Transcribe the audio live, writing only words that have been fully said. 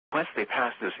request they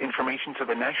pass this information to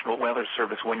the National Weather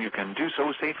Service when you can do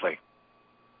so safely.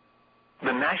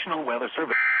 The National Weather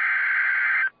Service.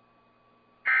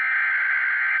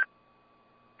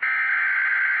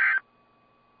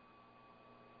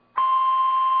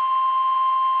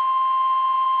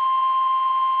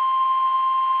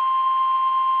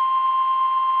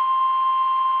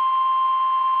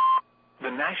 The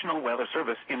National Weather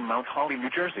Service in Mount Holly, New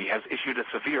Jersey has issued a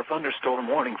severe thunderstorm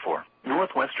warning for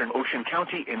Northwestern Ocean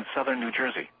County in southern New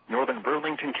Jersey, northern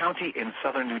Burlington County in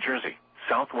southern New Jersey,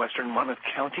 southwestern Monmouth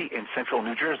County in central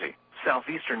New Jersey,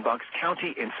 southeastern Bucks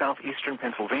County in southeastern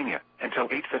Pennsylvania, until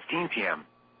 8:15 p.m.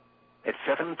 At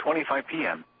 7:25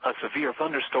 p.m., a severe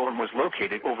thunderstorm was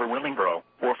located over Willingboro,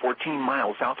 or 14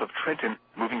 miles south of Trenton,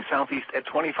 moving southeast at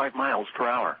 25 miles per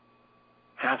hour.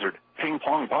 Hazard,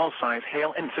 ping-pong ball size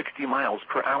hail and 60 miles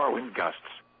per hour wind gusts.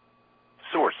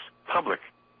 Source, public.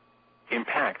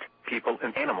 Impact, people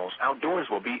and animals outdoors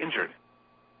will be injured.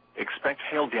 Expect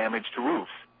hail damage to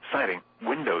roofs, siding,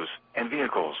 windows, and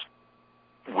vehicles.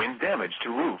 Wind damage to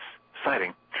roofs,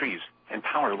 siding, trees, and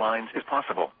power lines is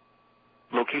possible.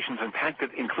 Locations impacted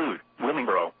include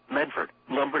Willingboro, Medford,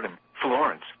 Lumberton,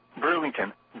 Florence,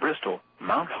 Burlington, Bristol,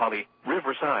 Mount Holly,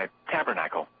 Riverside,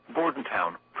 Tabernacle,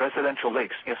 Bordentown, Presidential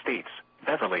Lakes Estates,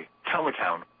 Beverly,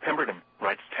 Towertown, Pemberton,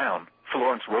 Wrightstown,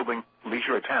 Florence Roebling,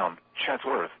 Leisuretown,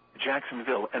 Chatsworth,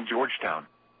 Jacksonville, and Georgetown.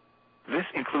 This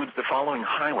includes the following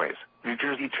highways: New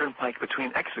Jersey Turnpike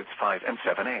between exits 5 and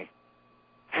 7A.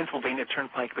 Pennsylvania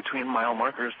Turnpike between mile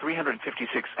markers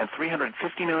 356 and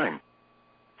 359.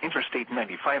 Interstate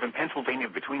 95 in Pennsylvania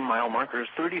between mile markers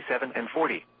 37 and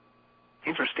 40.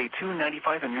 Interstate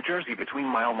 295 in New Jersey between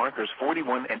mile markers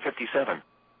 41 and 57.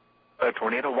 A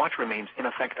tornado watch remains in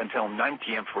effect until 9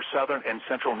 p.m. for southern and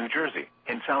central New Jersey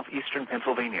and southeastern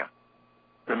Pennsylvania.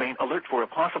 Remain alert for a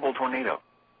possible tornado.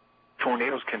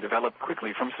 Tornadoes can develop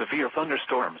quickly from severe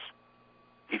thunderstorms.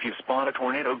 If you spot a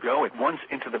tornado, go at once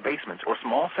into the basement or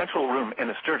small central room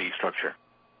in a sturdy structure.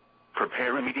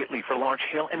 Prepare immediately for large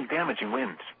hail and damaging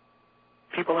winds.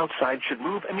 People outside should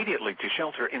move immediately to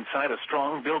shelter inside a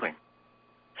strong building.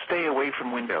 Stay away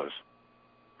from windows.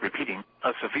 Repeating,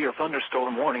 a severe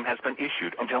thunderstorm warning has been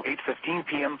issued until 8:15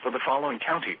 p.m. for the following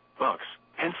county: Bucks,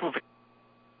 Pennsylvania.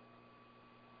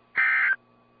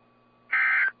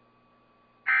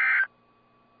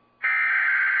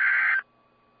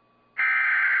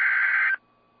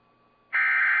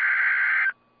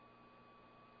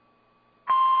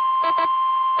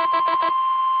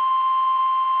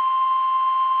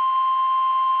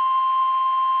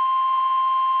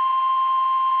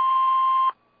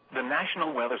 The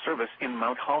National Weather Service in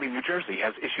Mount Holly, New Jersey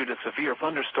has issued a severe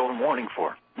thunderstorm warning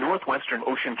for Northwestern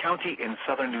Ocean County in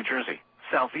southern New Jersey,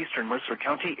 southeastern Mercer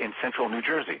County in central New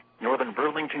Jersey, northern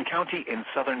Burlington County in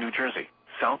southern New Jersey,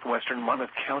 southwestern Monmouth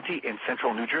County in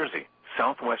central New Jersey,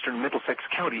 southwestern Middlesex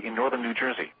County in northern New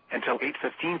Jersey, until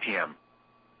 8:15 p.m.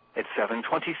 At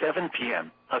 7:27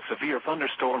 p.m., a severe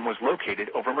thunderstorm was located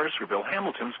over Mercerville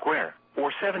Hamilton Square,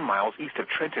 or 7 miles east of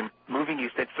Trenton, moving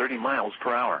east at 30 miles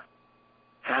per hour.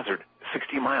 Hazard,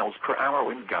 60 miles per hour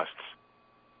wind gusts.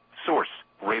 Source,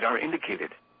 radar indicated.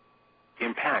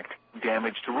 Impact,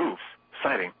 damage to roofs,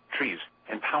 siding, trees,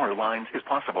 and power lines is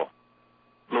possible.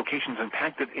 Locations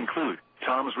impacted include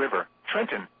Toms River,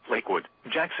 Trenton, Lakewood,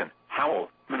 Jackson,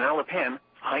 Howell, Manalapan,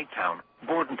 Hightown,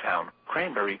 Bordentown,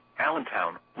 Cranberry,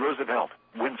 Allentown, Roosevelt,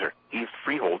 Windsor, East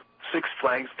Freehold, Six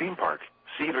Flags Theme Park,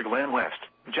 Cedar Glen West,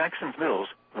 Jackson's Mills,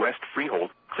 West Freehold,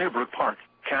 Clearbrook Park,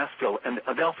 Cassville, and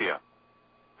Adelphia.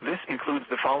 This includes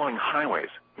the following highways: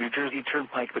 New Jersey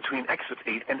Turnpike between exits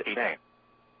 8 and 8A.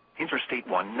 Interstate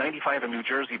 195 in New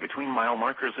Jersey between mile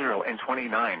markers 0 and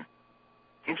 29.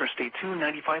 Interstate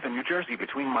 295 in New Jersey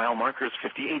between mile markers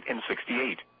 58 and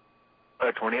 68.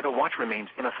 A tornado watch remains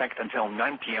in effect until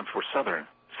 9 p.m. for southern,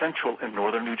 central, and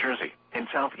northern New Jersey and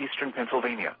southeastern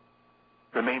Pennsylvania.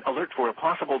 Remain alert for a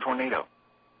possible tornado.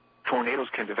 Tornadoes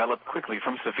can develop quickly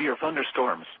from severe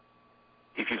thunderstorms.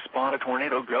 If you spot a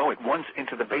tornado, go at once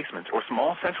into the basement or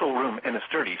small central room in a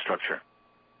sturdy structure.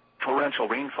 Torrential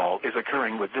rainfall is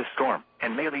occurring with this storm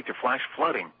and may lead to flash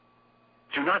flooding.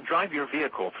 Do not drive your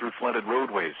vehicle through flooded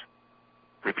roadways.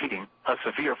 Repeating, a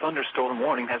severe thunderstorm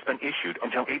warning has been issued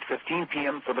until 8:15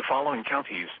 p.m. for the following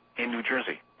counties in New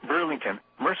Jersey: Burlington,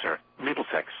 Mercer,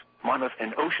 Middlesex, Monmouth,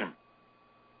 and Ocean.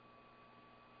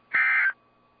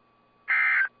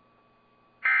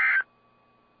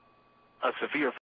 A severe